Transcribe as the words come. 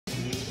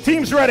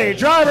Teams ready,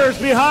 drivers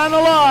behind the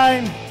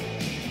line.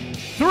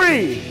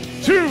 3,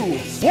 2,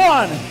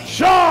 1,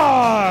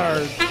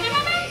 charge!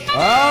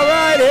 All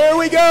right, here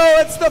we go.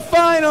 It's the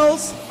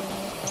finals.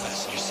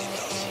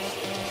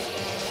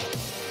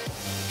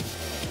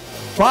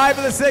 5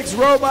 of the 6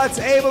 robots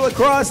able to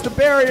cross the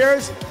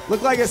barriers.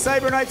 Looked like the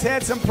Cybernauts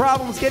had some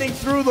problems getting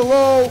through the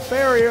low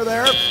barrier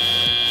there.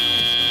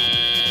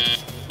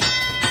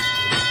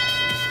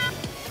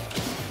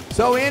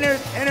 So we enter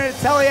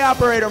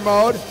teleoperator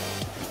mode.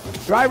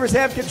 Drivers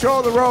have control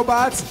of the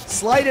robots.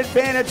 Slight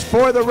advantage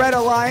for the Red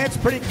Alliance.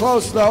 Pretty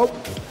close though.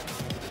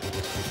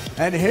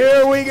 And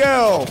here we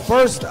go.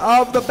 First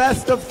of the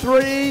best of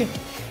 3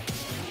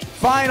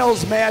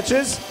 finals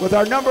matches with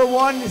our number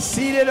 1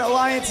 seeded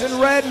Alliance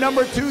in red,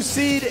 number 2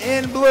 seed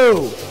in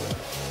blue.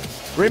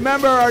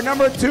 Remember, our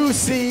number 2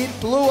 seed,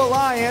 Blue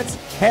Alliance,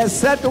 has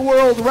set the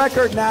world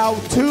record now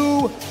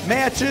 2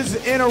 matches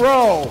in a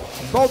row.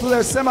 Both of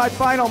their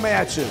semifinal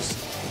matches.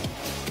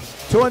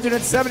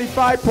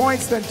 275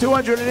 points, then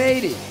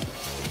 280.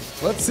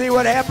 Let's see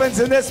what happens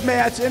in this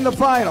match in the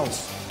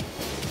finals.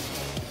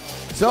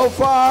 So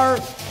far,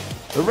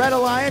 the Red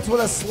Alliance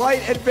with a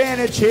slight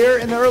advantage here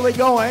in the early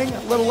going.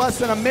 A little less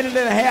than a minute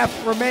and a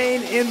half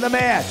remain in the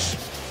match.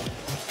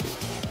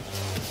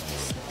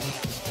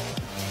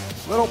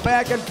 Little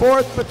back and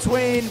forth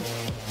between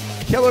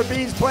Killer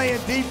Bees playing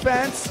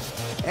defense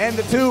and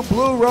the 2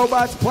 blue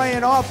robots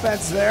playing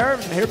offense there.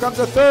 And here comes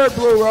a 3rd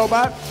blue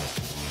robot.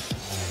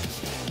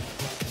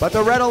 But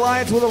the Red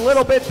Alliance with a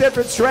little bit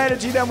different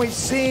strategy than we've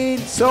seen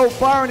so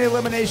far in the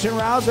elimination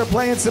rounds. They're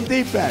playing some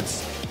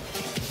defense.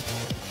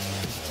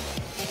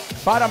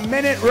 About a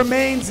minute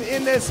remains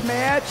in this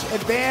match.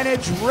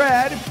 Advantage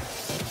red.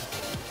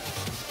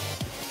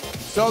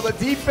 So the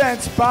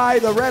defense by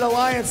the Red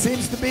Alliance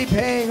seems to be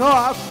paying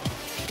off.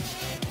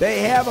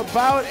 They have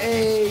about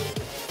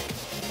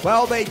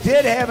well, they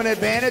did have an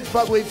advantage,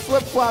 but we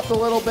flip-flopped a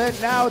little bit.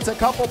 Now it's a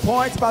couple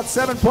points, about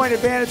 7-point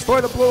advantage for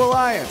the Blue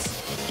Alliance.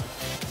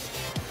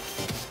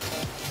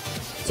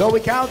 So we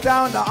count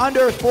down to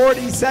under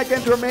 40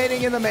 seconds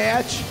remaining in the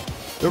match.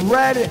 The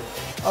Red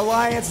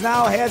Alliance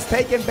now has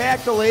taken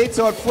back the lead,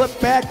 so it flipped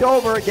back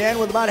over again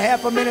with about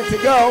half a minute to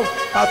go.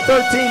 About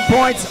 13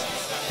 points.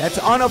 That's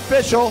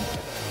unofficial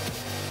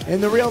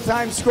in the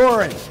real-time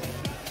scoring.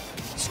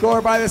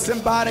 Score by the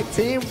Symbiotic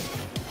team.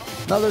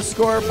 Another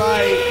score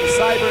by the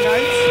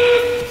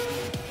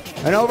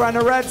Cybernauts. And over on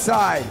the red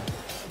side,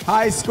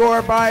 high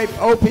score by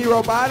OP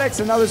Robotics.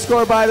 Another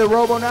score by the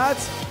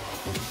Robonauts.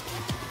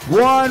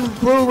 1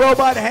 blue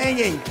robot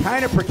hanging,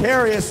 kind of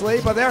precariously,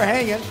 but they're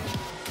hanging.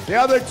 The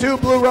other 2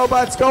 blue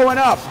robots going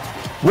up.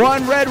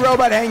 1 red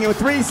robot hanging with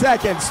 3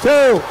 seconds. 2,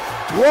 1.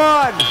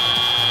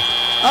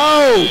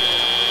 Oh,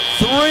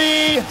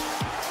 3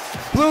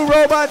 blue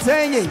robots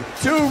hanging.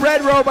 2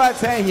 red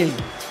robots hanging.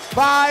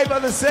 5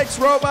 of the 6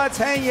 robots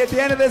hanging at the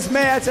end of this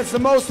match. That's the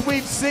most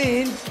we've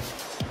seen.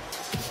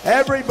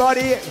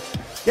 Everybody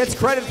gets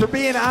credit for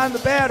being on the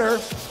batter,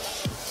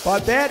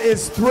 but that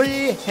is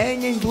 3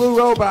 hanging blue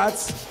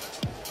robots.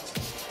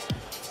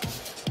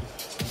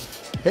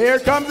 Here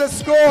comes the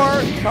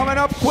score, coming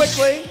up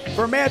quickly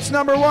for match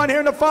number 1 here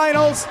in the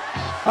finals.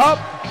 Up.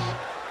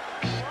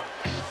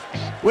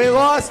 We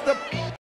lost the